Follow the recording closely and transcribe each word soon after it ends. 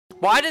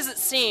Why does it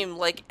seem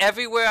like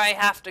everywhere I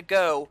have to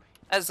go,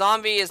 a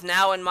zombie is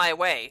now in my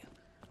way?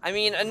 I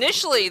mean,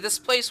 initially, this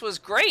place was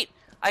great.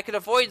 I could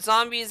avoid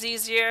zombies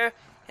easier,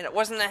 and it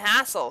wasn't a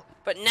hassle.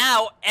 But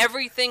now,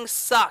 everything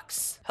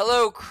sucks.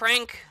 Hello,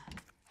 Crank.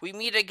 We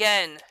meet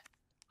again.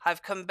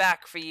 I've come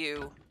back for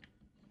you.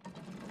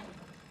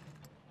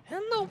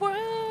 And the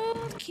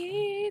world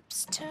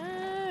keeps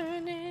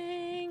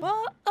turning.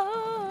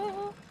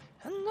 Whoa,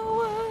 and the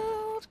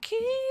world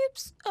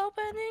keeps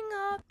opening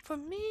up for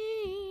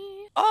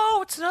me. Oh,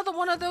 it's another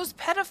one of those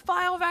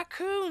pedophile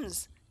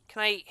raccoons.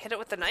 Can I hit it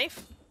with the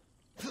knife?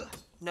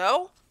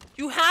 No?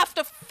 You have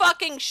to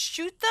fucking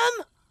shoot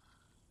them?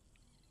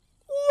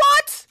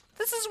 What?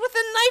 This is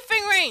within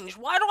knifing range.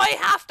 Why do I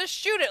have to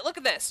shoot it? Look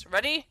at this.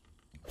 Ready?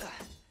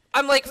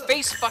 I'm like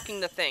face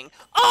fucking the thing.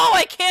 Oh,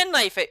 I can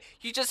knife it.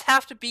 You just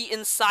have to be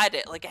inside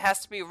it. Like it has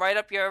to be right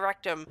up your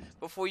rectum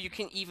before you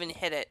can even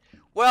hit it.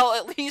 Well,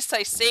 at least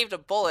I saved a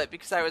bullet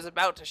because I was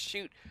about to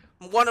shoot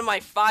one of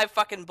my 5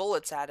 fucking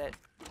bullets at it.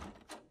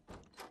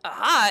 A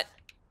hot?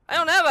 I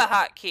don't have a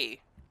hotkey.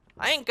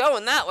 I ain't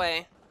going that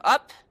way.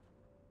 Up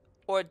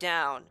or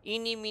down?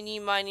 Eeny, meeny,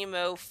 miny,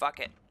 mo. Fuck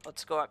it.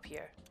 Let's go up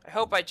here. I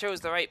hope I chose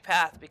the right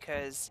path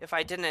because if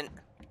I didn't,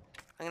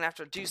 I'm gonna have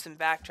to do some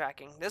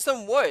backtracking. There's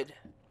some wood.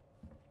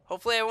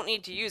 Hopefully I won't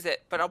need to use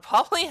it, but I'll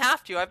probably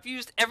have to. I've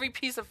used every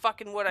piece of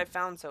fucking wood I've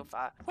found so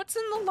far. What's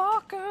in the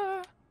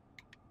locker?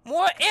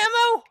 More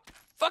ammo?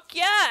 Fuck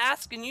yeah,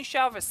 ask and you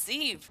shall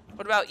receive.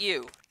 What about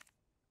you?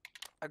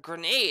 A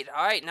grenade.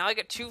 Alright, now I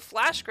get 2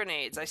 flash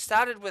grenades. I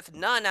started with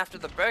none after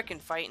the Birkin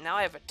fight, now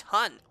I have a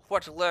ton.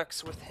 What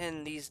lurks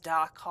within these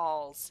dark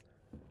halls?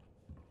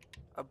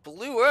 A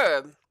blue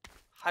herb?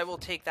 I will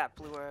take that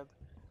blue herb.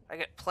 I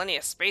get plenty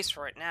of space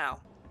for it now.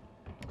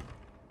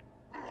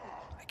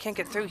 I can't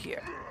get through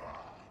here.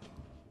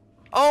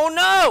 Oh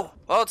no!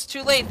 Well, it's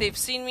too late. They've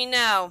seen me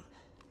now.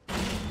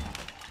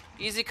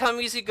 Easy come,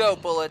 easy go,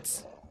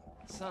 bullets.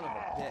 Son of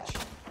a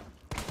bitch.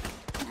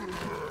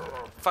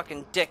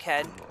 Fucking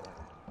dickhead.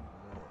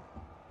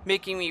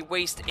 Making me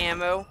waste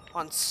ammo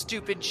on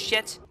stupid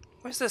shit.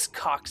 Where's this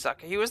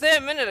cocksucker? He was there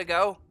a minute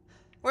ago.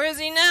 Where is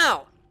he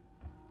now?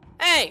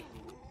 Hey!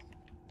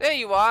 There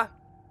you are.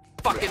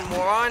 Fucking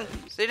moron.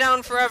 Stay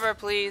down forever,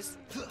 please.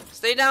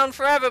 Stay down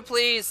forever,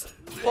 please.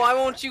 Why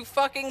won't you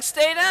fucking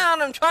stay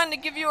down? I'm trying to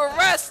give you a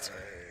rest.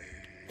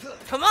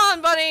 Come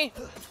on, buddy.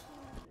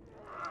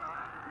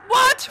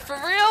 What? For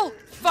real?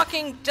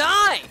 Fucking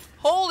die.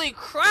 Holy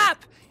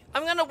crap.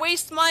 I'm gonna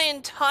waste my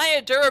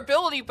entire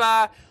durability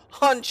bar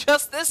on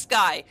just this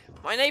guy.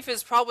 My knife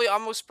is probably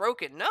almost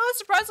broken. No,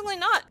 surprisingly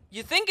not.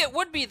 You'd think it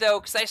would be though,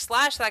 because I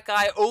slashed that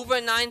guy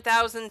over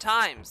 9,000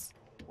 times.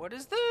 What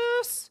is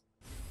this?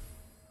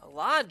 A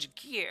large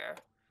gear.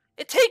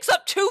 It takes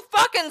up 2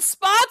 fucking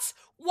spots?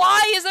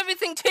 Why is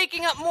everything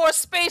taking up more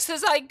space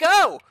as I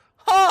go?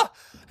 Huh,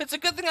 it's a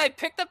good thing I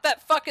picked up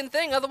that fucking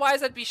thing,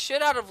 otherwise I'd be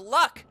shit out of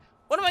luck.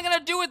 What am I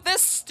gonna do with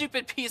this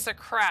stupid piece of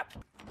crap?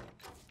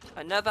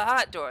 Another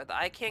hot door that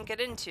I can't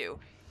get into.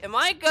 Am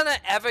I gonna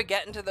ever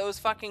get into those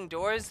fucking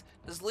doors?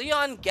 Does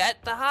Leon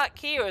get the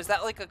hotkey, or is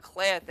that like a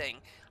Claire thing?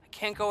 I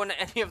can't go into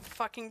any of the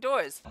fucking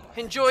doors.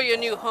 Enjoy your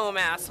new home,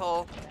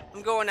 asshole.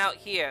 I'm going out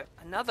here.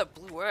 Another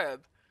blue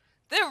herb.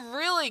 They're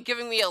really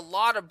giving me a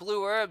lot of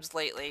blue herbs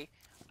lately.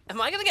 Am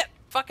I gonna get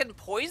fucking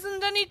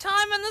poisoned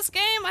anytime in this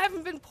game? I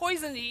haven't been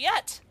poisoned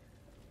yet.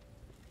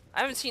 I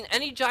haven't seen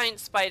any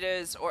giant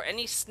spiders or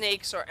any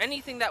snakes or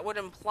anything that would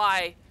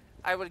imply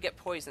I would get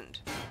poisoned.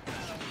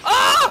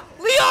 Ah!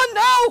 Leon,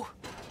 no!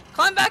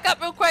 Climb back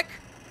up real quick.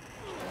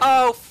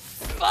 Oh,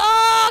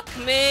 fuck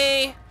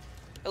me.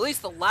 At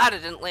least the ladder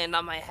didn't land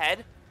on my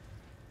head.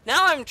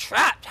 Now I'm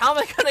trapped. How am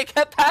I gonna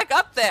get back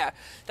up there?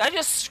 Did I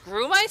just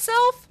screw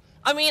myself?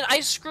 I mean,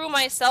 I screw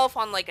myself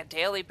on like a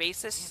daily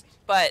basis,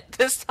 but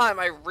this time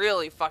I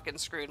really fucking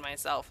screwed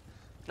myself.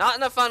 Not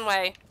in a fun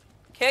way.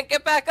 Can't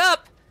get back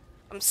up.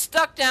 I'm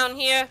stuck down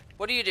here.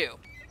 What do?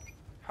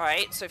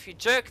 Alright, so if you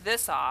jerk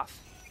this off,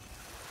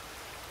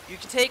 you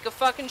can take a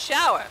fucking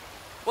shower.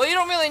 Well, you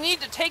don't really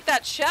need to take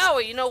that shower.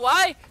 You know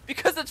why?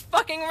 Because it's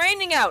fucking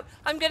raining out.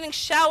 I'm getting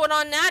showered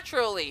on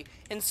naturally.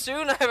 And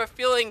soon I have a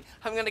feeling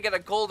I'm gonna get a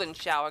golden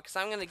shower because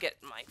I'm gonna get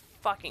my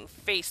fucking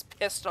face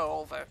pissed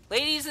all over.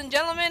 Ladies and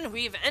gentlemen,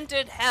 we've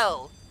entered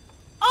hell.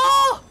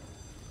 Oh!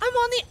 I'm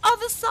on the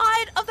other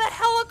side of the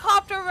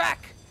helicopter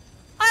wreck.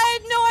 I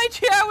had no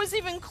idea I was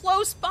even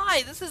close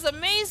by. This is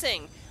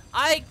amazing.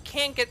 I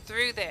can't get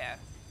through there.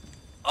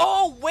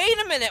 Oh, wait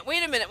a minute.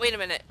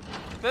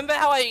 Remember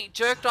how I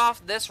jerked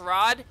off this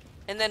rod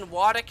and then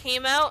water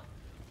came out?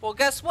 Well,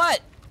 guess what?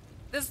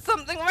 There's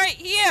something right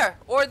here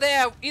or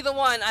there. Either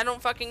one, I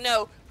don't fucking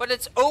know. But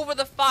it's over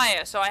the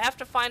fire, so I have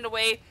to find a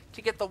way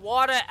to get the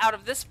water out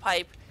of this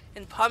pipe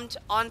and pumped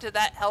onto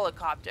that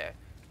helicopter.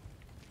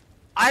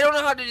 I don't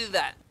know how to do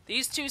that.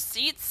 These 2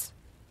 seats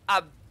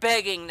are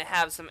begging to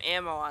have some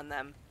ammo on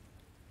them.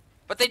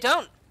 But they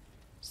don't.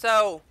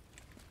 So,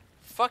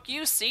 fuck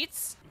you,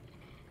 seats.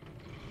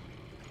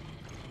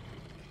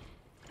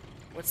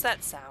 What's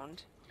that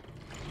sound?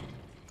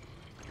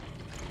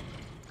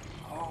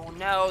 Oh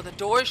no, the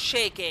door's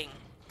shaking.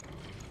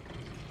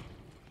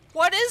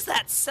 What is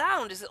that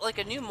sound? Is it like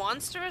a new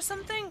monster or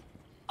something?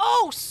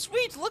 Oh,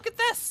 sweet, look at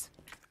this.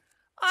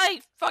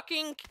 I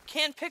fucking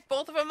can't pick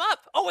both of them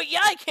up. Oh wait,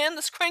 yeah I can.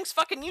 This crank's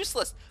fucking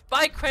useless.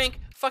 Bye crank,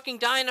 fucking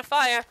die in a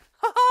fire.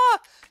 Haha!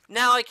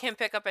 Now I can't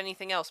pick up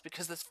anything else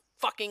because this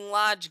fucking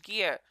large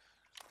gear.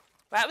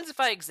 What happens if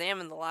I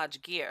examine the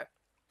large gear?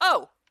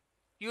 Oh,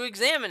 you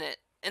examine it,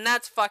 and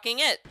that's fucking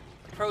it.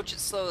 Approach it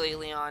slowly,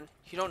 Leon.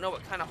 You don't know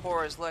what kind of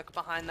horrors lurk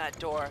behind that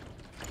door.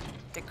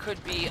 It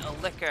could be a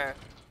licker,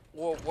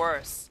 or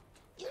worse.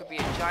 It could be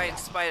a giant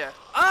spider.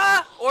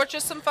 Ah! Or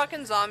just some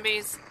fucking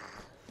zombies.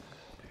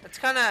 It's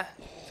kinda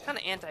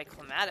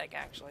anticlimactic,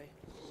 actually.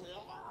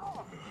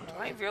 Do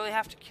I really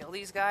have to kill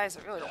these guys?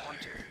 I really don't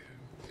want to.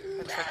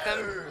 Can I trick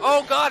them?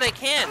 Oh god, I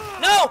can!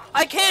 No!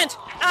 I can't!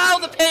 Ow,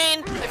 the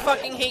pain! I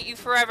fucking hate you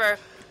forever.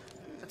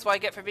 That's what I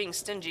get for being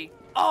stingy.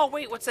 Oh,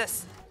 wait, what's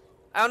this?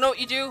 I don't know what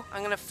you do.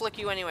 I'm gonna flick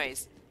you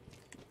anyways.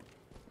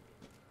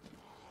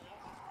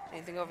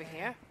 Anything over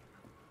here?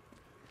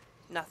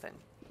 Nothing.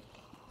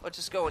 Let's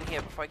just go in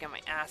here before I get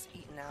my ass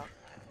eaten out.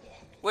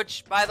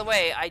 Which, by the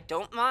way, I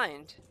don't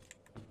mind.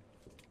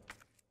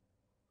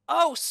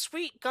 Oh,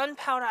 sweet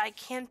gunpowder I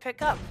can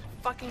pick up.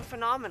 Fucking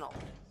phenomenal.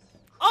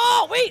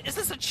 Oh, wait, is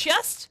this a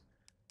chest?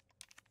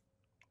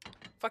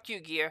 Fuck you,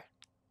 gear.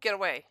 Get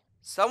away.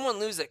 Someone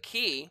lose a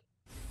key?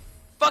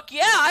 Fuck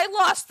yeah, I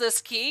lost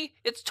this key.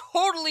 It's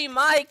totally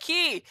my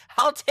key.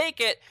 I'll take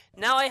it.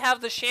 Now I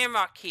have the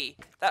shamrock key.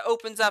 That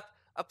opens up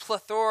a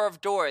plethora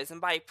of doors.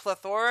 And by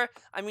plethora,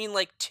 I mean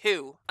like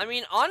 2. I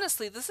mean,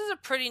 honestly, this is a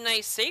pretty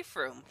nice safe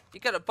room. You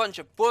got a bunch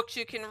of books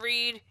you can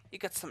read. You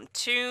got some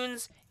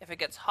tunes. If it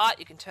gets hot,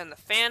 you can turn the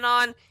fan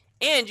on.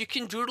 And you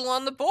can doodle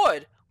on the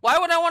board. Why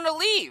would I want to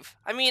leave?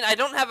 I mean, I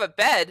don't have a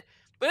bed,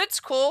 but it's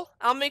cool.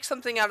 I'll make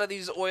something out of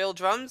these oil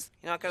drums.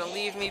 You're not gonna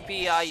leave me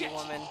be, are you,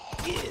 woman?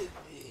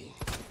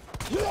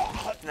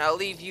 And I'll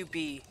leave you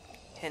be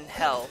in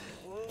hell.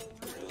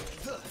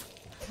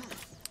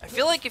 I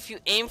feel like if you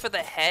aim for the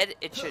head,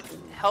 it should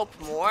help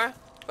more.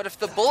 But if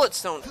the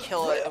bullets don't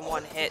kill it in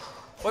one hit,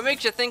 what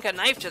makes you think a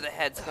knife to the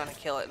head's gonna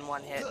kill it in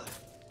one hit?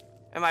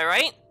 Am I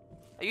right?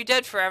 Are you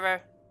dead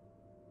forever?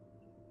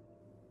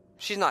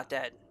 She's not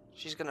dead.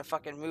 She's gonna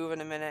fucking move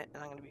in a minute,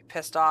 and I'm gonna be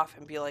pissed off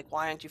and be like,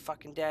 why aren't you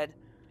fucking dead?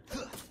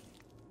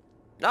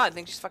 No, I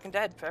think she's fucking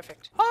dead.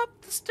 Perfect.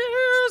 Up the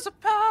stairs of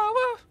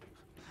power,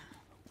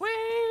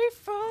 away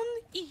from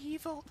the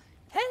evil,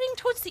 heading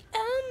towards the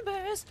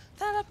embers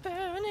that are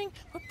burning.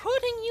 We're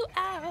putting you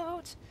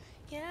out.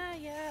 Yeah,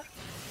 yeah.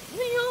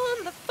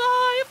 Leon the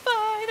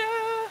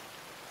firefighter.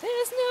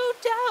 There's no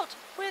doubt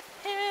with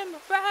him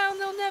around,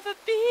 there'll never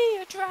be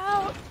a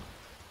drought.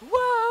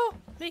 Whoa,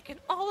 making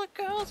all the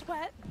girls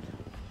wet.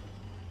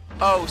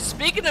 Oh,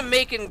 speaking of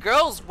making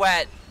girls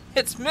wet,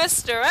 it's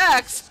Mr.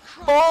 X.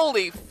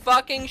 Holy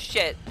fucking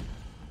shit.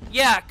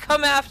 Yeah,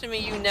 come after me,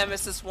 you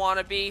nemesis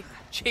wannabe.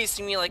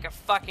 Chasing me like a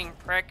fucking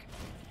prick.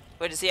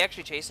 Wait, is he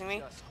actually chasing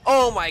me?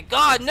 Oh my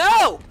god,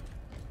 no!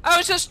 I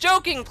was just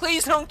joking.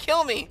 Please don't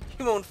kill me.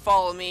 You won't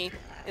follow me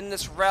in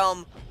this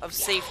realm of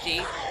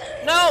safety.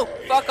 No!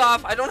 Fuck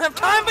off. I don't have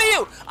time for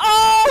you!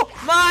 Oh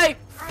my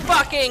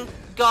fucking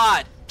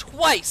god.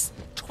 Twice.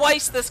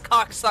 Twice this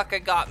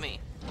cocksucker got me.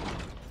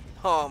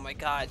 Oh my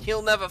god.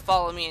 He'll never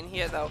follow me in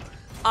here, though.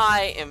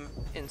 I am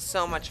in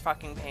so much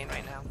fucking pain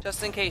right now.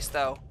 Just in case,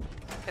 though.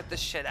 Get this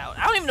shit out.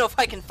 I don't even know if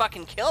I can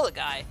fucking kill the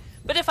guy.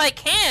 But if I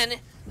can,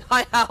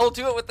 I'll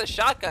do it with the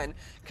shotgun.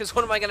 Because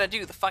what am I going to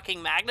do? The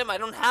fucking Magnum? I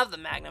don't have the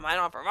Magnum. I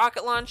don't have a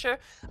rocket launcher.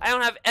 I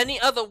don't have any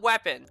other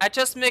weapon. I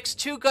just mixed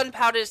 2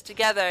 gunpowders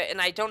together and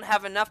I don't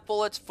have enough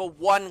bullets for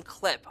 1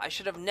 clip. I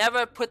should have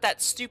never put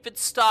that stupid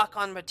stock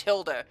on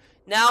Matilda.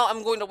 Now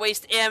I'm going to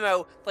waste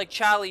ammo like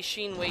Charlie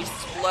Sheen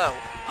wastes blow.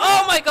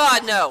 Oh my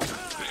god, no!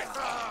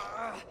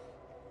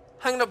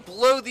 I'm gonna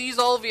blow these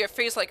all over your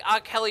face like R.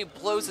 Kelly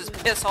blows his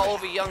piss all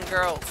over young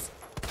girls.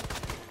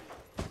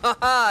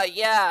 Haha,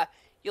 yeah.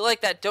 You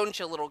like that, don't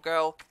you, little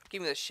girl?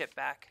 Give me this shit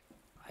back.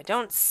 I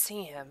don't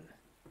see him.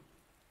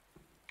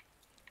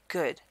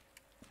 Good.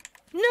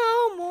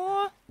 No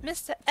more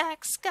Mr.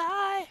 X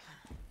guy.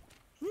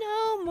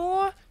 No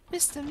more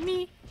Mr.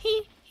 Me.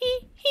 He.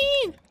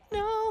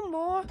 No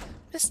more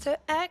Mr.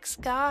 X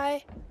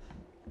guy.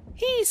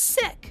 He's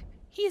sick.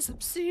 He's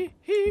obscene.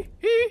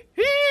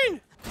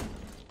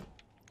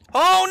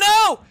 Oh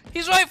no!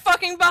 He's right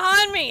fucking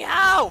behind me!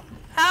 How?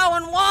 How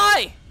and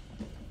why?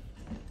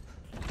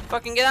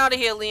 Fucking get out of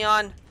here,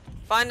 Leon.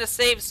 Find a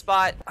safe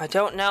spot. I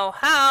don't know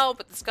how,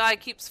 but this guy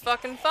keeps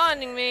fucking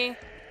finding me.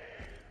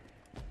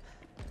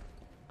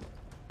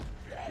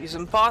 He's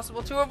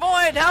impossible to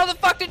avoid. How the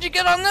fuck did you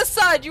get on this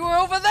side? You were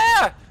over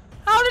there.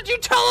 How did you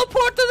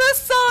teleport to this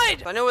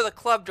side? If I know where the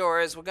club door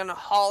is, we're gonna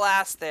haul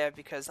ass there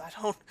because I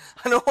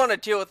don't want to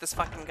deal with this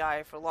fucking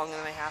guy for longer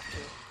than I have to.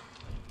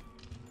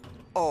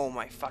 Oh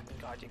my fucking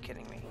god, you're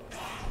kidding me.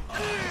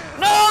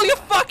 No, you're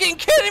fucking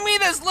kidding me!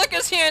 There's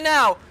lickers here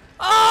now!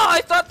 Oh,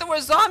 I thought there were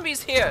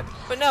zombies here!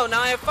 But no,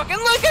 now I have fucking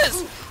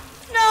lickers!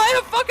 Now I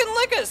have fucking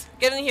lickers!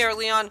 Get in here,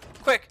 Leon.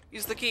 Quick,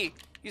 use the key.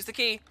 Use the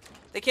key.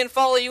 They can't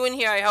follow you in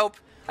here, I hope.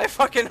 I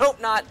fucking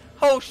hope not.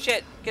 Oh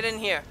shit, get in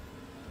here.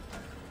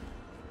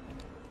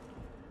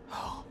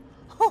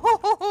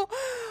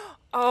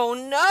 Oh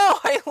no,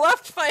 I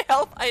left my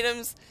health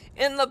items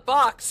in the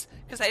box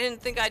because I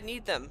didn't think I'd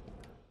need them.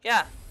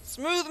 Yeah,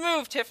 smooth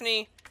move,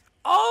 Tiffany.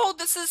 Oh,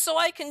 this is so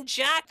I can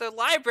jack the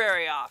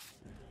library off.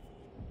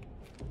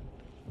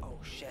 Oh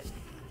shit.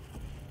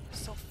 I'm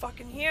still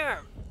fucking here.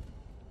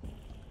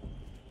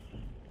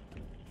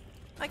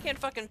 I can't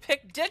fucking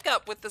pick dick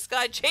up with this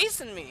guy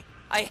chasing me.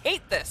 I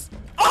hate this.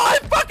 Oh,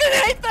 I fucking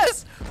hate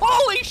this!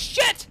 Holy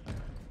shit!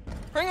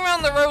 Bring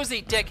around the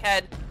Rosie,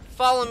 dickhead.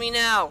 Follow me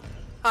now.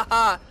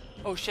 Haha.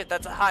 Oh shit,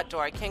 that's a hot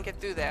door. I can't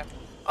get through there.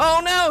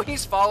 Oh no,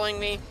 he's following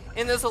me.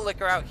 And there's a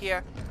liquor out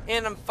here.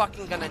 And I'm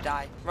fucking gonna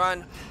die.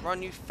 Run.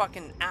 Run, you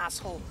fucking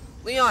asshole.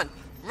 Leon,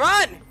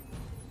 run!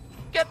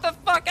 Get the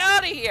fuck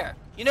out of here!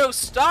 You know,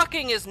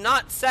 stalking is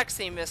not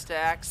sexy, Mr.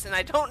 X, and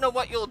I don't know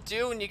what you'll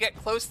do when you get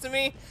close to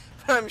me,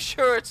 but I'm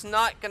sure it's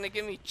not gonna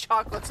give me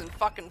chocolates and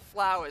fucking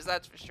flowers,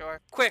 that's for sure.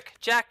 Quick,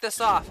 jack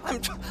this off.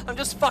 I'm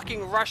just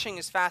fucking rushing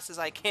as fast as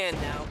I can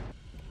now.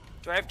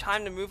 Do I have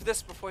time to move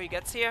this before he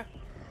gets here?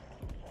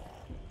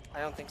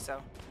 I don't think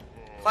so.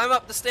 Climb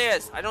up the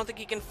stairs. I don't think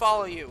he can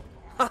follow you.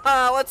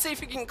 Haha, let's see if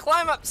he can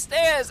climb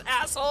upstairs,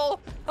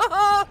 asshole!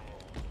 Haha!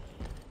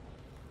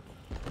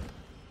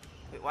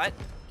 Wait, what?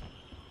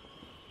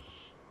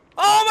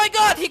 Oh my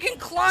god, he can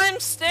climb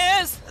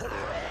stairs!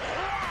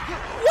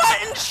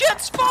 What in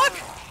shit's fuck?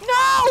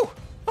 No!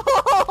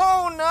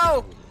 Oh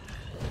no!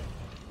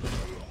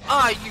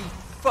 Are you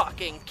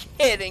fucking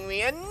kidding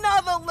me?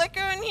 Another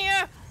liquor in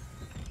here?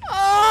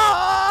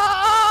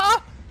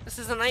 Ah! This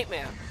is a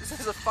nightmare. This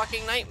is a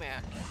fucking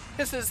nightmare.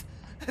 This is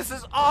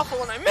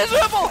awful and I'm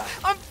miserable!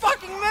 I'm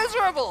fucking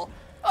miserable!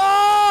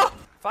 Oh!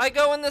 If I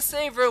go in the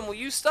save room, will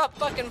you stop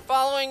fucking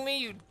following me,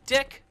 you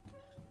dick?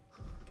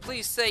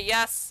 Please say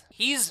yes.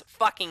 He's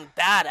fucking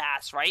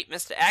badass, right,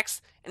 Mr.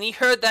 X? And he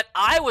heard that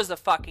I was a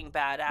fucking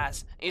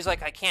badass. And he's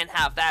like, I can't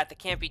have that. There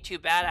can't be two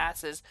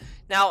badasses.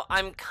 Now,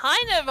 I'm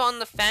kind of on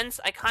the fence.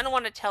 I kind of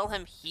want to tell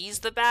him he's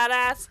the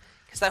badass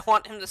because I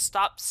want him to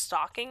stop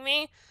stalking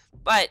me.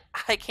 But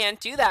I can't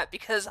do that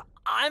because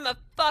I'm a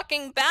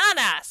fucking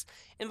badass.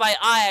 And by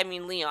I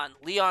mean Leon.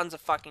 Leon's a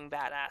fucking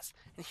badass.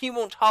 And he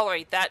won't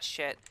tolerate that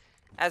shit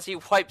as he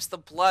wipes the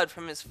blood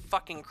from his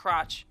fucking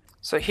crotch.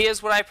 So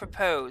here's what I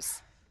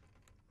propose.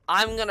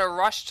 I'm gonna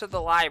rush to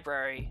the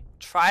library,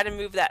 try to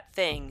move that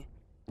thing,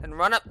 then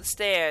run up the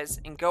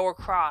stairs and go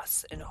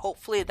across, and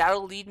hopefully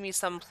that'll lead me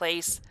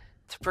someplace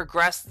to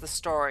progress the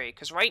story.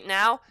 Because right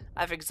now,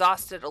 I've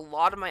exhausted a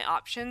lot of my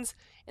options,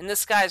 and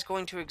this guy is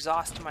going to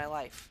exhaust my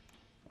life.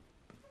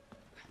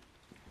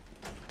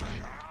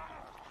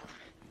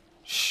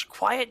 Shh,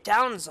 quiet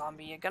down,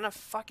 zombie. You're gonna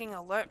fucking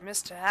alert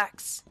Mr.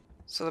 X.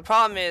 So the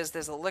problem is,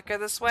 there's a liquor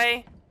this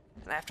way,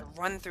 and I have to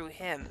run through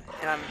him,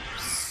 and I'm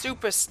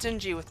super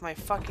stingy with my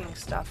fucking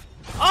stuff.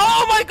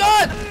 Oh my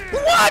god!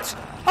 What?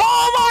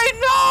 Oh my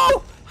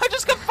no! I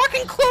just got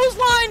fucking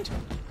clotheslined!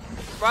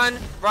 Run,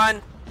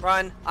 run,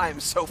 run. I am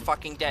so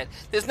fucking dead.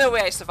 There's no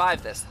way I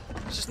survive this.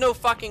 There's just no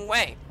fucking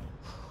way.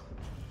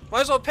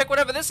 Might as well pick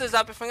whatever this is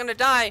up if I'm gonna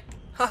die.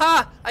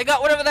 Haha! I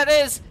got whatever that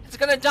is! It's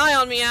gonna die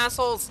on me,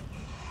 assholes!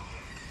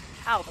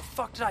 How the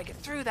fuck did I get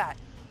through that?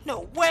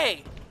 No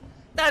way!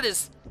 That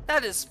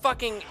is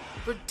fucking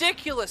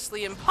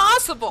ridiculously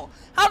impossible!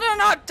 How did I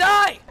not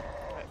die?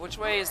 Right, which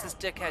way is this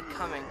dickhead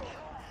coming?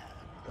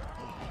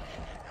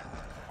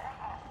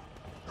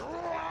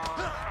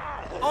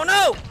 Oh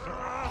no!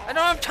 I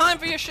don't have time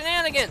for your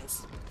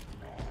shenanigans!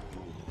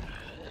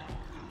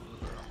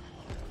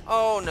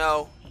 Oh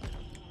no.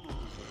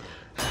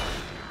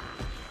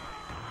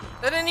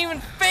 That didn't even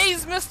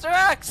phase Mr.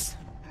 X!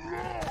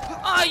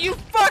 Ah, you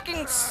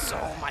fucking...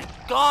 Oh my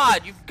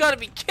god, you've got to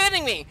be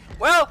kidding me!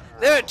 Well,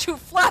 there are 2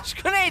 flash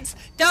grenades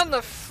down the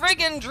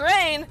friggin'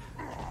 drain!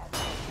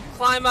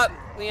 Climb up,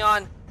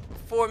 Leon,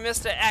 before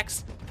Mr.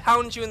 X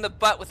pounds you in the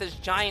butt with his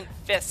giant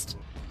fist.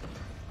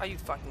 Are you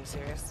fucking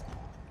serious?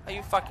 Are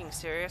you fucking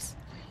serious?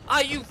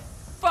 Are you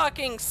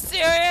fucking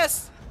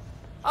serious?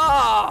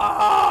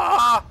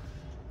 Ah!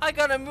 I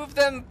gotta move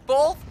them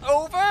both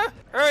over?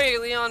 Hurry,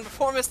 Leon,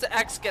 before Mr.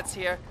 X gets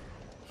here.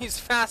 He's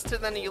faster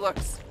than he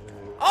looks.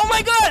 Oh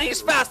my god,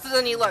 he's faster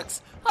than he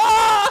looks!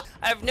 Ah!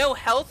 I have no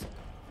health,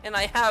 and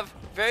I have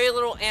very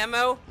little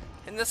ammo,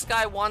 and this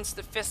guy wants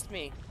to fist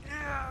me.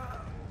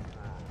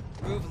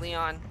 Move,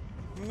 Leon.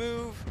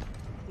 Move,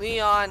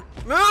 Leon.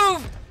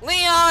 Move,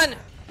 Leon!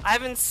 I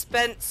haven't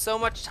spent so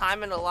much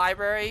time in a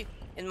library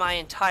in my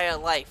entire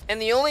life,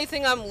 and the only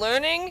thing I'm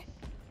learning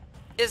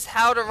is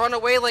how to run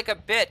away like a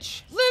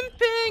bitch.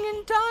 Limping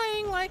and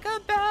dying like a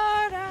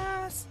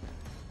badass.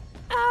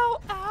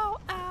 Ow, ow,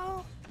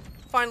 ow.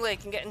 Finally, I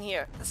can get in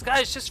here. This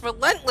guy's just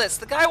relentless.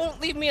 The guy won't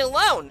leave me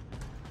alone.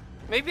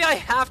 Maybe I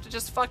have to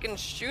just fucking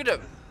shoot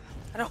him.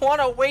 I don't want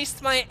to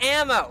waste my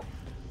ammo.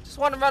 Just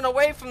want to run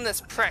away from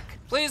this prick.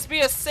 Please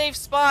be a safe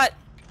spot.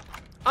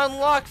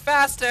 Unlock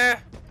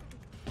faster.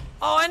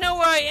 Oh, I know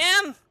where I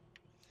am.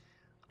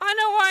 I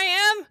know where I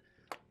am.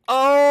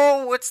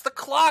 Oh, it's the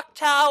clock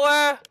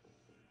tower.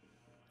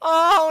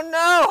 Oh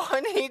no,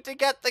 I need to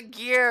get the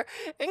gear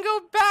and go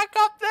back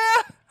up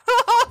there.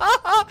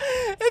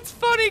 It's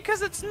funny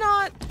because it's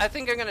not. I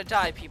think I'm gonna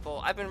die,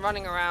 people. I've been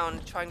running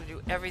around trying to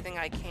do everything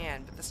I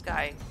can, but this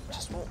guy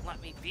just won't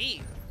let me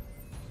be.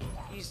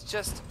 He's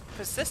just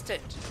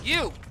persistent.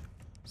 You!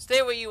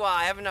 Stay where you are,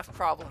 I have enough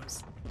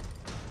problems.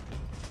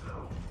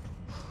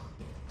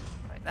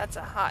 Alright, that's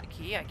a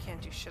hotkey. I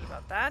can't do shit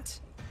about that.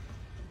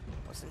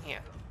 What's in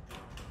here?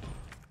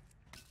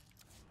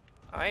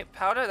 Alright,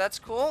 powder, that's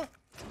cool.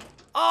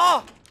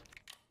 Oh!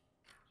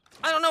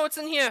 I don't know what's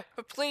in here,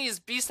 but please,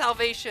 be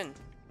salvation.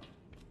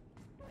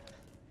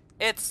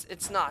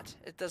 It's not.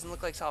 It doesn't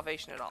look like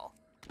salvation at all.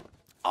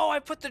 Oh, I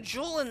put the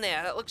jewel in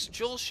there. That looks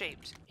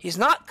jewel-shaped. He's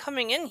not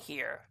coming in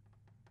here,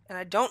 and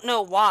I don't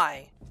know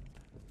why.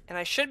 And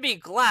I should be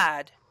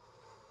glad,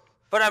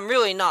 but I'm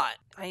really not.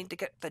 I need to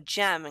get the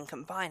gem and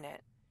combine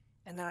it,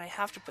 and then I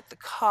have to put the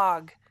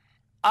cog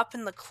up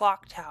in the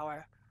clock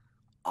tower,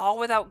 all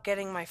without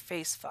getting my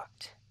face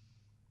fucked.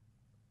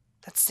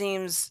 That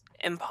seems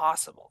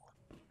impossible.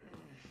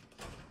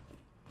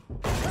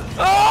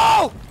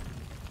 Oh!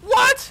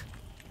 What?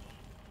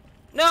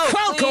 No,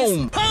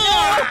 Welcome!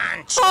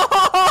 please.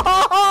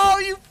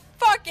 Oh, you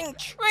fucking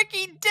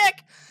tricky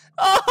dick!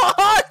 Oh,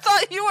 I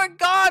thought you were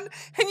gone,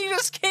 and you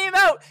just came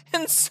out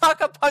and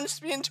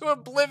sucker-punched me into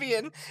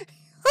oblivion.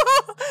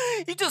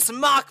 You just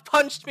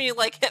mock-punched me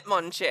like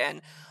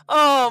Hitmonchan.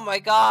 Oh my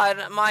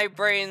god, my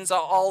brains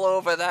are all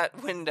over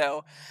that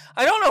window.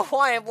 I don't know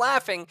why I'm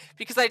laughing,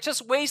 because I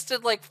just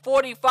wasted like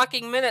 40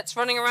 fucking minutes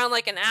running around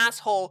like an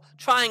asshole,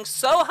 trying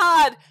so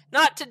hard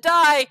not to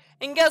die,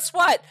 and guess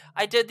what?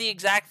 I did the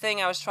exact thing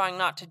I was trying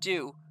not to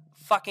do.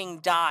 Fucking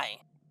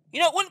die.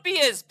 You know, it wouldn't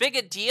be as big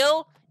a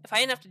deal if I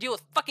didn't have to deal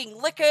with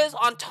fucking lickers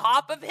on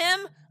top of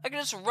him. I could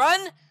just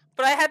run,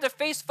 but I had to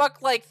face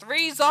fuck like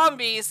 3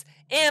 zombies,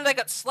 and I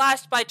got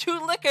slashed by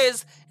 2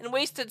 lickers and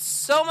wasted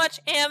so much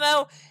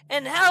ammo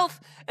and health,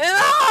 and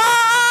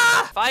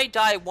If I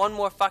die one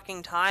more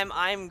fucking time,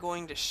 I'm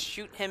going to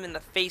shoot him in the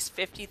face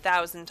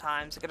 50,000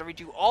 times. I gotta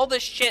redo all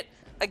this shit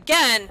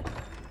again,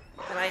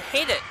 and I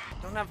hate it.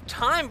 I don't have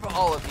time for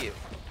all of you.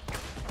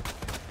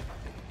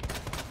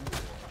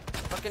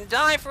 Fucking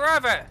die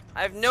forever.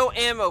 I have no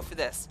ammo for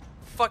this.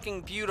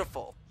 Fucking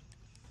beautiful.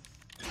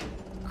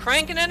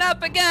 Cranking it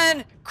up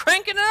again!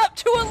 Cranking it up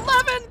to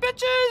 11,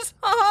 bitches!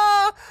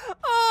 Oh,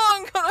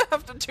 I'm gonna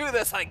have to do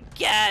this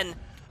again!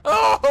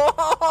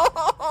 Oh,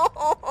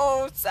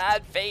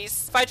 sad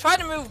face. If I try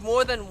to move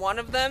more than one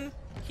of them,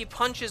 he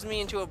punches me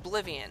into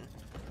oblivion.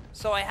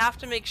 So I have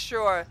to make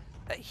sure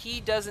that he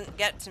doesn't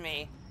get to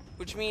me,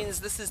 which means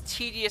this is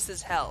tedious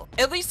as hell.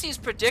 At least he's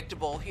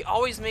predictable. He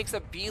always makes a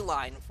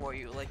beeline for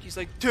you. Like, he's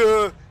like,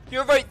 duh,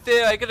 you're right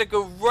there. I gotta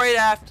go right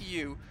after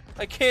you.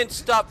 I can't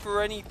stop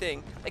for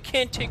anything. I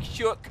can't take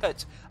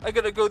shortcuts. I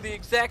gotta go the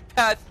exact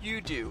path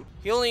you do.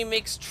 He only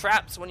makes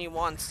traps when he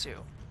wants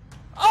to.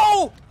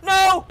 Oh,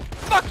 no!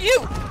 Fuck you!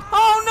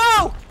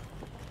 Oh,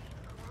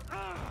 no!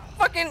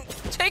 Fucking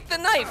take the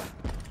knife!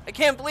 I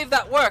can't believe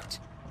that worked.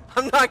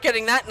 I'm not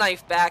getting that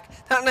knife back.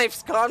 That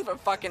knife's gone for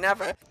fucking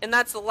ever. And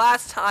that's the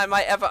last time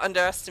I ever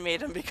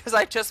underestimate him, because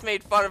I just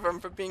made fun of him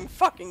for being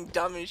fucking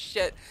dumb as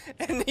shit.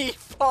 And he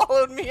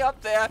followed me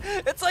up there.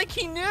 It's like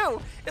he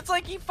knew. It's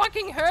like he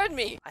fucking heard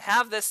me. I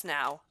have this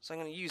now, so I'm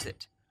gonna use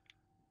it.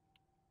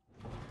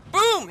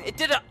 Boom! It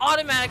did it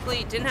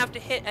automatically. Didn't have to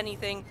hit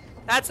anything.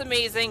 That's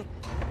amazing.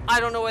 I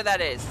don't know where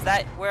that is. Is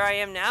that where I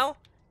am now?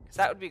 Because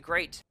that would be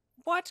great.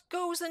 What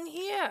goes in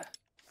here?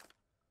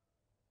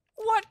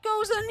 What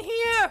goes in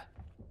here?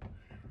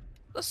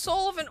 The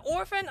soul of an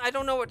orphan? I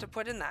don't know what to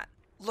put in that.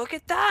 Look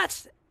at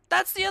that!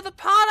 That's the other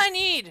part I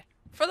need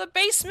for the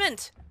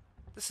basement.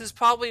 This is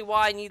probably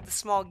why I need the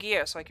small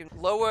gear, so I can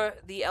lower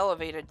the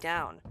elevator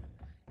down.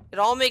 It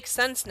all makes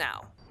sense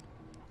now.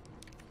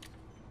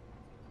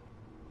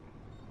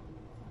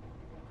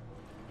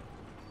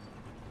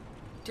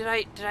 Did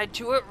I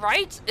do it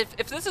right?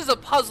 If this is a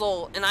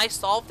puzzle and I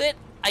solved it,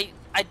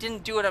 I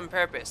didn't do it on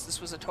purpose. This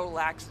was a total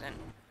accident.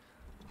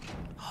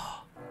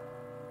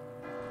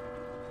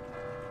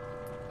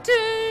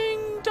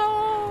 Ding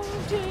dong,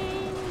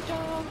 ding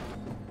dong.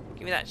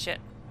 Give me that shit.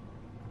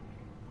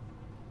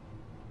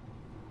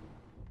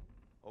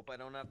 Hope I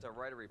don't have to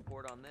write a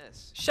report on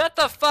this. Shut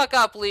the fuck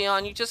up,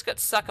 Leon. You just got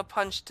sucker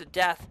punched to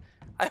death.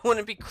 I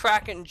wouldn't be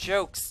cracking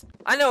jokes.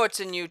 I know what's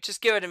in you.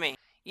 Just give it to me.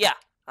 Yeah.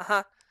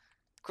 Uh-huh.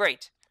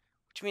 Great.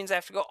 Which means I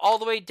have to go all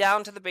the way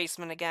down to the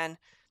basement again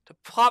to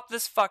pop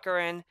this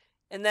fucker in,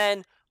 and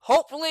then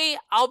hopefully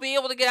I'll be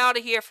able to get out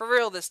of here for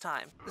real this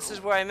time. This is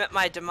where I met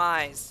my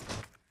demise.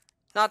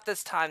 Not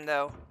this time,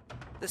 though.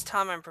 This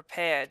time I'm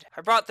prepared.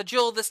 I brought the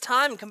jewel this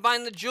time.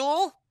 Combine the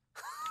jewel.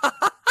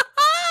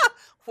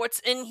 What's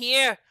in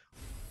here?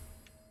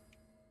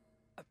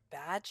 A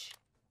badge?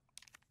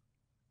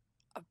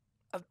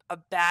 A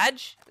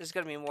badge? There's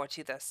gonna be more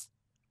to this.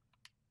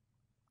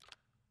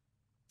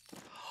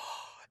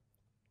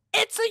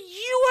 It's a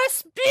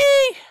USB!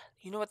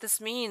 You know what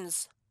this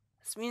means?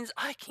 This means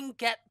I can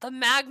get the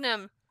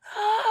Magnum.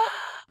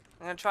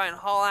 I'm gonna try and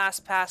haul ass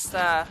past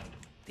the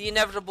the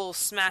inevitable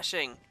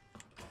smashing.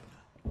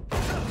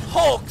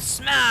 Hulk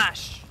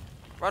smash!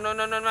 Run, run,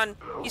 run, run, run.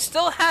 He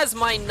still has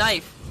my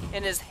knife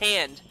in his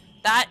hand.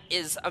 That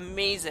is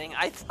amazing.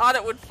 I thought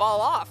it would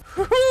fall off.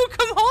 Come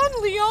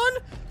on,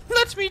 Leon.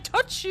 Let me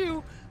touch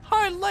you.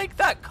 I like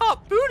that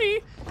cop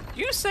booty.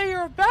 You say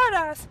you're a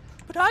badass,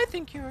 but I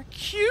think you're a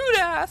cute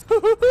ass.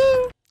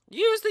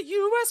 Use the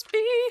USB.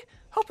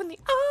 Open the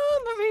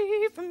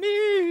armory for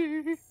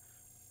me.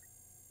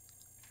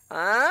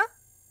 Huh?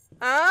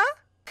 Huh?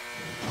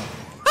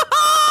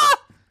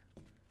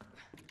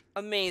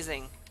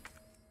 Amazing.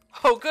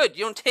 Oh good,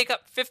 you don't take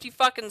up 50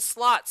 fucking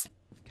slots.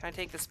 Can I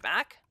take this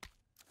back?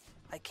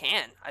 I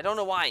can. I don't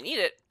know why I need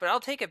it, but I'll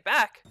take it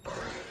back.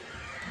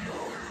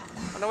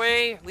 Run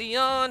away,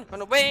 Leon.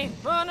 Run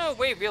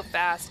away real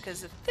fast.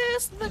 Cause if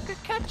this looker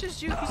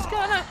catches you, he's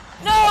gonna...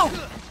 No!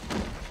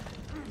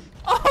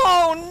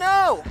 Oh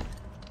no!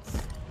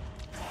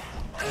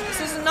 This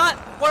is not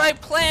what I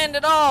planned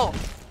at all.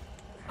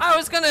 I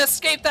was gonna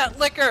escape that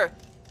liquor,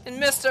 and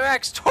Mr.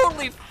 X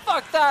totally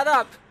fucked that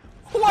up.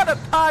 What a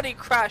party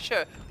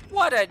crasher.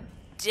 What a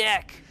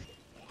dick.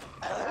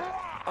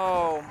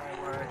 Oh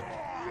my word.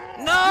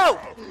 No!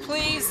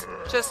 Please,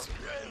 just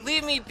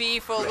leave me be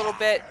for a little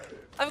bit.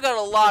 I've got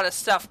a lot of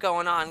stuff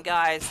going on,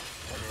 guys.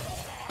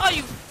 Oh,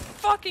 you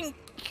fucking...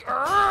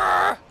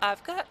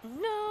 I've got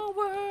no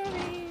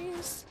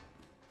worries.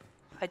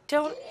 I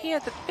don't hear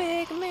the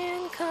big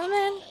man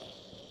coming.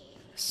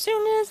 As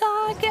soon as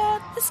I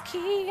get this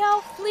key,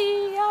 I'll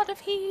flee out of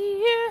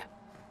here.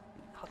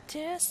 I'll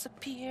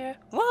disappear.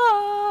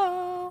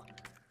 Whoa!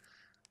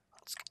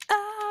 Let's get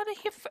out of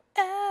here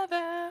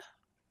forever.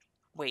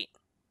 Wait.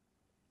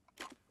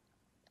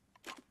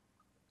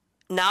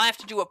 Now I have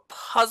to do a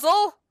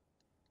puzzle?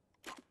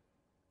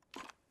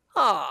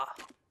 Huh.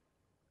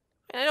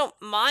 I don't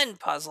mind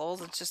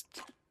puzzles, it's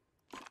just...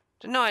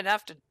 Didn't know I'd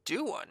have to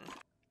do one.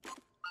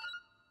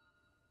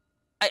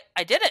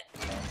 I did it!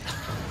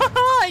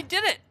 I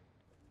did it!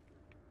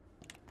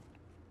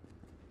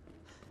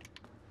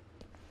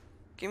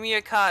 Give me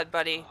your card,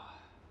 buddy.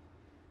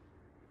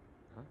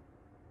 Huh?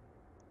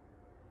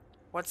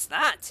 What's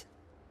that?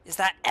 Is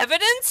that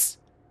evidence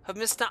of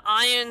Mr.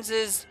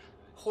 Irons'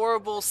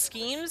 horrible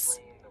schemes?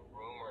 The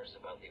rumors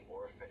about the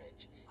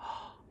orphanage.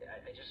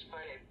 I just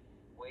find it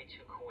way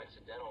too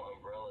coincidental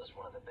Umbrella's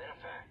one of the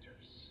benefactors.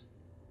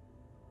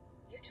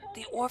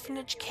 The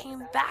orphanage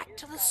came back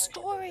to the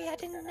story, I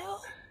didn't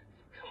know.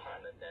 Come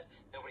on, that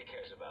nobody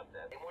cares about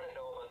that. They want to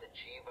know about the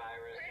G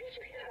virus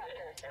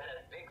and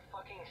that big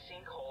fucking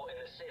sinkhole in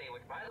the city,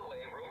 which, by the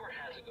way, rumor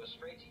has it goes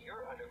straight to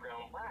your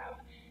underground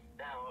lab.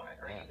 Now,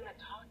 are you gonna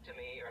talk to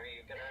me, or are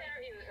you gonna... The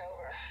interview's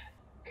over.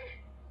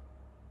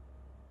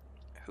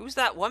 Who's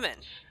that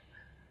woman?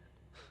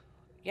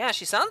 Yeah,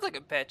 she sounds like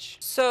a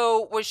bitch.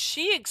 So, was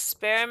she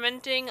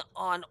experimenting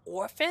on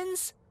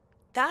orphans?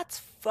 That's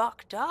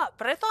fucked up.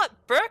 But I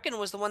thought Birkin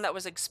was the one that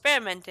was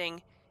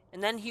experimenting,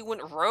 and then he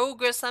went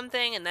rogue or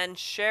something, and then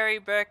Sherry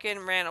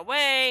Birkin ran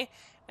away,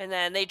 and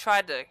then they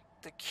tried to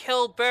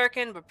kill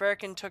Birkin, but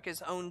Birkin took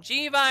his own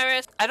G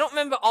virus. I don't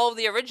remember all of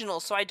the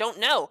originals, so I don't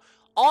know.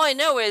 All I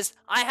know is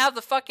I have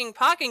the fucking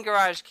parking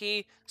garage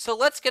key, so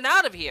let's get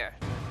out of here.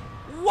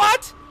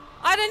 What?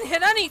 I didn't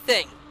hit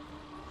anything.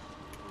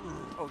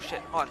 Oh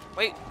shit, on.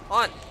 Wait,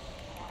 on.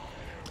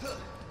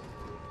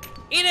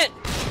 Eat it!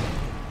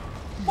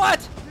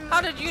 What?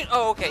 How did you...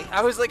 Oh, okay.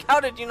 I was like,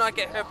 how did you not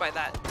get hurt by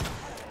that?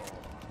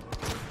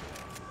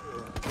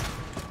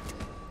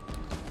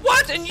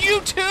 What? And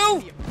you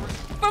too?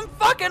 From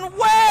fucking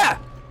where?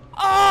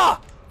 Oh!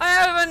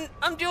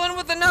 I'm dealing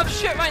with enough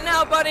shit right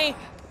now, buddy.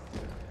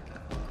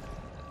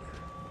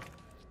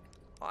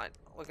 Fine.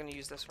 We're gonna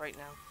use this right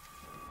now.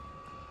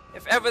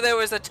 If ever there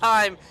was a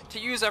time to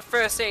use a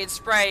first aid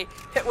spray,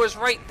 it was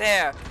right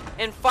there.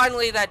 And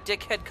finally that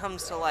dickhead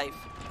comes to life.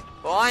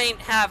 Well, I ain't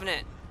having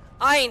it.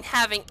 I ain't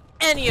having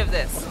any of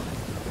this.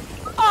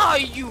 Are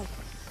you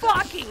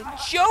fucking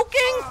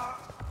joking?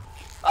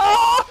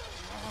 Oh!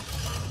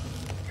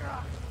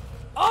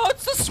 Oh,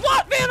 it's the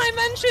SWAT van I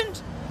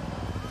mentioned!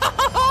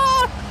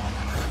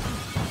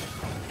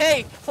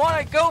 Hey,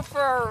 wanna go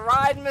for a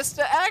ride,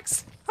 Mr.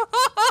 X?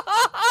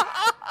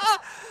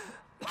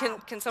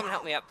 Can someone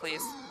help me up,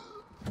 please?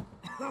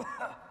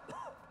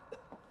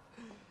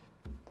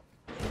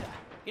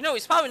 You know,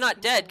 he's probably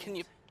not dead. Can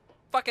you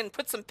fucking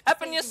put some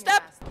pep in your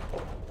step?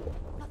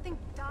 Nothing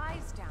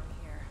dies down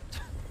here.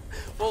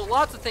 Well,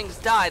 lots of things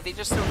die, they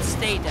just don't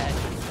stay dead.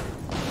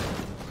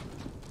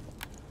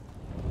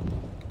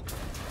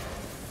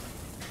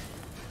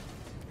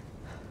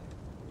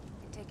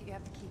 I take it you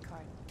have the key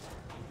card.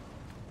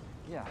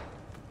 Yeah,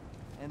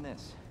 and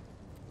this.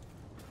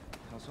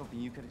 I was hoping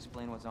you could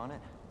explain what's on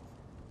it.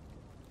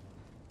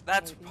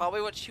 That's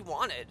probably what she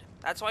wanted.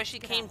 That's why she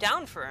came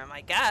down for him,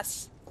 I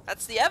guess.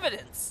 That's the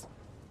evidence.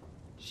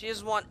 She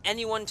doesn't want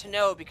anyone to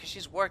know because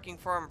she's working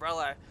for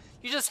Umbrella.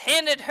 You just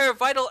handed her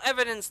vital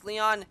evidence,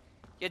 Leon.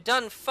 You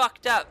done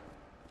fucked up.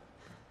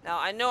 Now,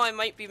 I know I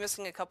might be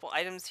missing a couple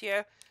items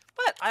here,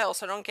 but I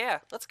also don't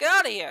care. Let's get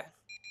out of here.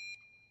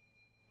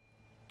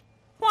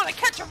 Wanna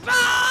catch a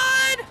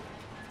ride?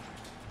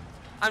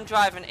 I'm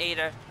driving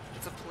Ada.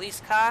 It's a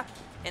police car,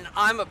 and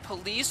I'm a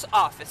police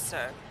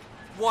officer.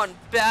 One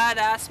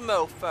badass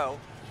mofo.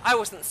 I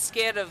wasn't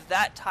scared of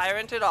that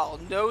tyrant at all.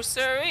 No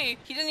siree.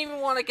 He didn't even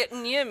want to get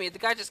near me. The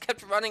guy just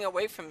kept running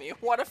away from me.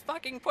 What a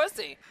fucking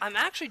pussy. I'm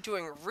actually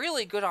doing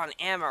really good on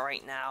ammo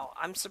right now.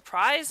 I'm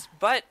surprised,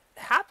 but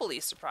happily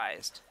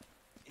surprised.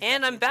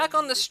 And I'm back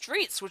on the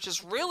streets, which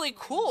is really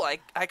cool.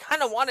 I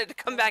kind of wanted to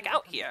come back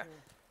out here.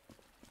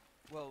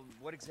 Well,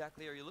 what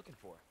exactly are you looking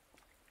for?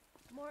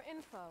 More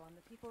info on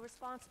the people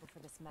responsible for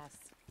this mess.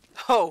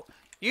 Oh,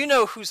 you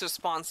know who's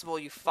responsible,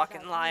 you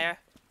fucking liar.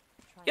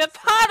 You're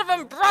part of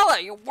Umbrella!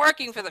 You're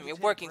working for them. You're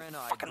working for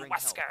fucking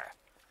Wesker.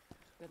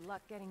 Good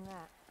luck getting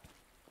that.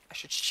 I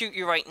should shoot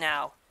you right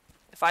now.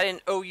 If I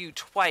didn't owe you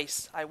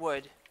twice, I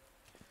would.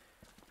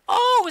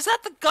 Oh, is that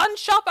the gun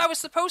shop I was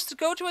supposed to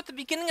go to at the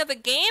beginning of the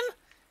game?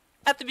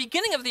 At the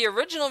beginning of the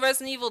original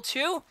Resident Evil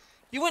 2,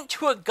 you went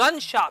to a gun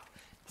shop,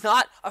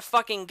 not a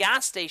fucking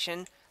gas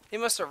station. They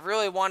must have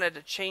really wanted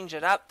to change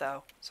it up,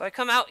 though. So I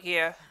come out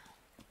here,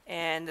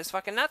 and there's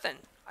fucking nothing.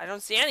 I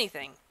don't see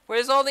anything.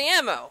 Where's all the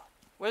ammo?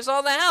 Where's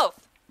all the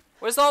health?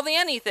 Where's all the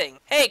anything?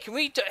 Hey, can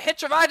we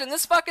hitch a ride in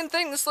this fucking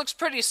thing? This looks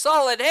pretty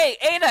solid. Hey,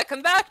 Ada,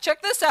 come back.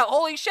 Check this out.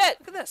 Holy shit.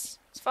 Look at this.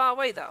 It's far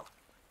away, though.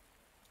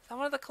 Is that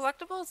one of the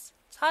collectibles?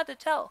 It's hard to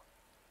tell.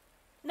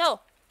 No,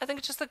 I think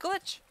it's just a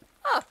glitch.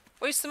 Huh,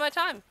 wasting my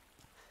time.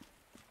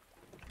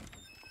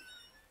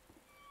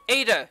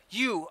 Ada,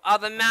 you are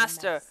the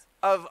master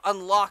of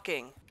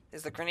unlocking.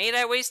 Is the grenade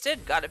I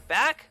wasted? Got it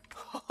back?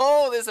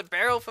 Oh, there's a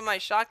barrel for my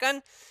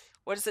shotgun.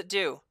 What does it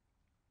do?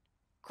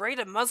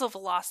 Greater muzzle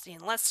velocity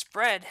and less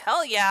spread.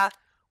 Hell yeah.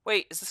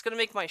 Wait, is this gonna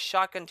make my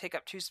shotgun take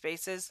up 2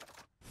 spaces?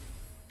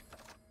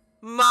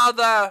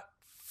 Mother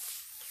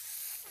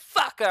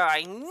fucker,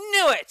 I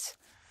knew it!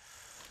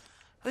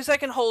 At least I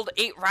can hold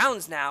 8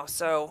 rounds now,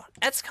 so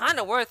that's kind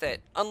of worth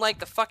it. Unlike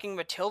the fucking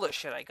Matilda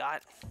shit I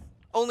got.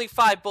 Only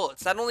 5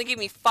 bullets. That only gave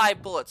me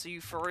 5 bullets. Are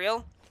you for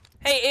real?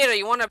 Hey, Ada,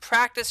 you want to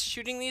practice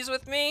shooting these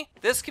with me?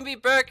 This can be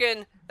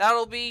Birkin.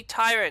 That'll be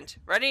Tyrant.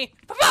 Ready?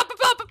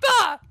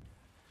 Ba-ba-ba-ba-ba-ba!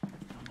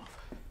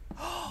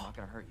 I'm not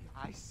gonna hurt you.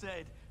 I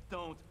said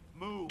don't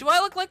move. Do I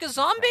look like a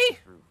zombie?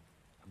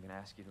 I'm gonna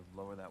ask you to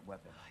lower that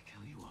weapon. I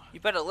kill you on. You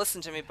better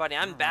listen to me, buddy.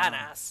 I'm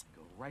badass.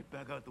 Go right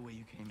back out the way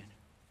you came in.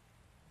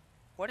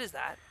 What is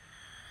that?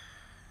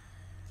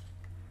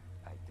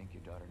 I think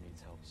your daughter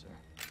needs help, sir.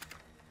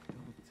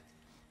 Don't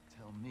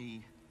tell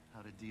me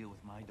how to deal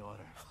with my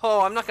daughter. Oh,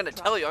 I'm not gonna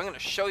tell you. I'm gonna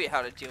show you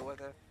how to deal with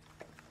her.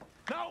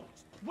 No!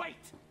 Wait!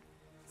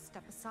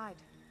 Step aside.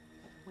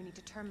 We need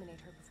to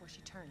terminate her before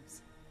she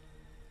turns.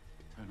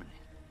 Terminate.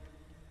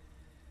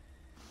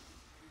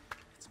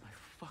 It's my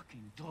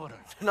fucking daughter.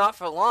 Not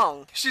for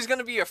long. She's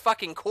gonna be your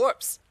fucking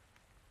corpse.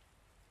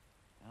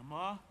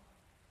 Emma?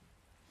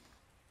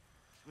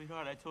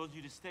 Sweetheart, I told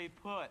you to stay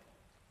put.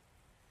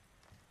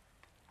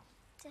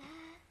 Daddy.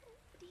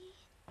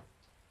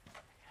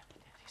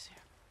 Daddy's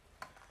here.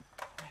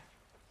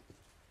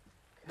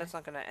 That's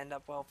not gonna end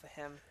up well for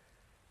him.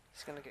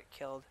 He's gonna get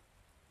killed.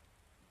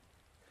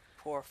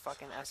 Poor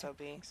fucking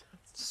SOB.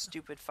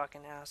 Stupid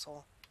fucking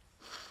asshole.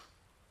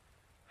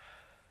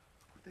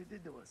 What they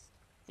did to us.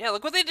 Yeah,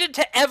 look what they did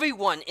to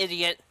everyone,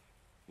 idiot.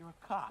 You're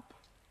a cop.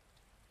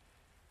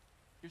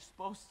 You're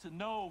supposed to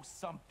know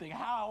something.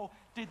 How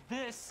did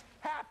this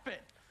happen?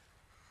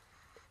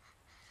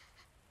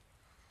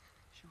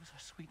 She was our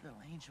sweet little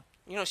angel.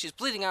 You know, she's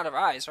bleeding out her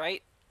eyes,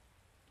 right?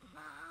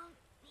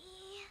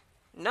 Mommy.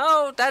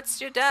 No, that's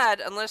your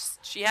dad, unless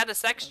she had a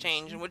sex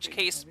change, in which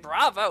case,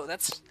 bravo.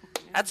 That's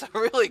a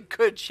really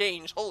good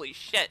change. Holy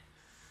shit.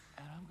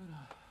 And I'm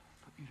gonna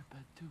put you to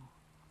bed too,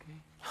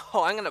 okay?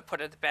 Oh, I'm gonna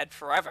put her to bed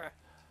forever.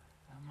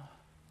 Emma.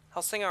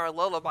 I'll sing her a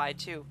lullaby,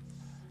 too.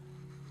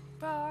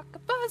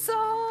 Rock-a-bye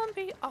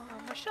zombie on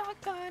my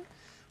shotgun.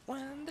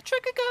 When the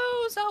trigger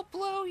goes, I'll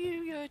blow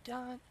you, you're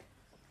done.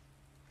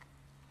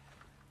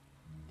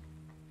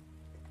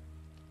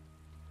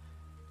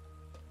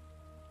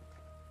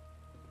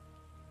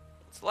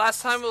 It's the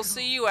last time we'll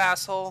see you,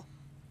 asshole.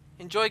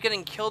 Enjoy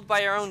getting killed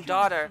by your own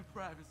daughter.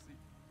 Privacy.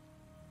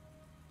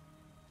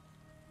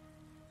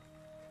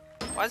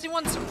 Why does he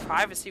want some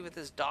privacy with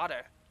his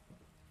daughter?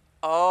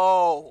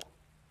 Oh.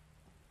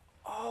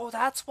 Oh,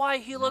 that's why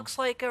he looks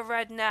like a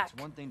redneck.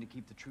 It's one thing to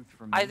keep the truth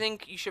from me. I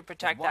think you should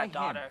protect But why that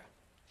daughter. him?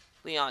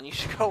 Leon, you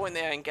should go in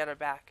there and get her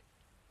back.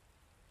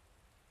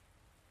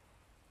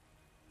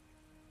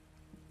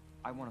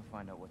 I want to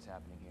find out what's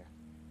happening here.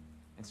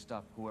 And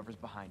stop whoever's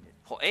behind it.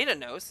 Well, Ada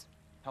knows.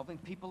 Helping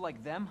people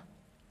like them?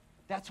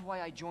 That's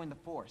why I joined the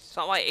force. It's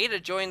not why Ada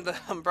joined the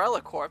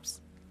Umbrella Corps.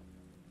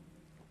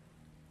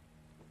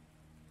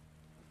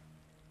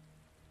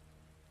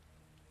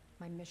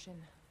 My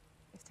mission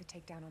is to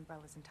take down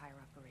Umbrella's entire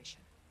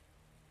operation.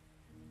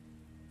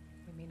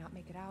 We may not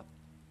make it out.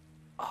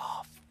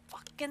 Oh,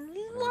 fucking I'm gonna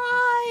chase you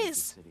to lies!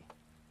 the city.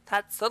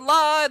 That's a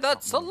lie,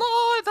 that's a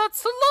lie,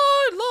 that's a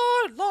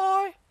lie,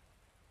 lie.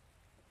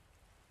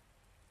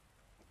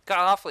 Got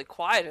awfully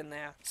quiet in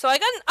there. So I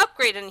got an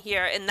upgrade in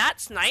here, and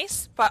that's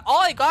nice, but all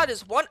I got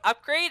is 1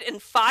 upgrade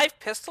and 5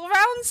 pistol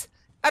rounds?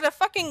 At a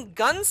fucking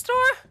gun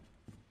store?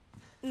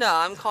 No,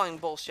 I'm calling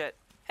bullshit.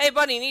 Hey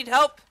buddy, need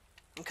help?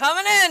 I'm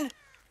coming in!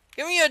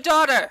 Give me your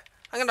daughter!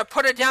 I'm gonna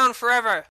put her down forever!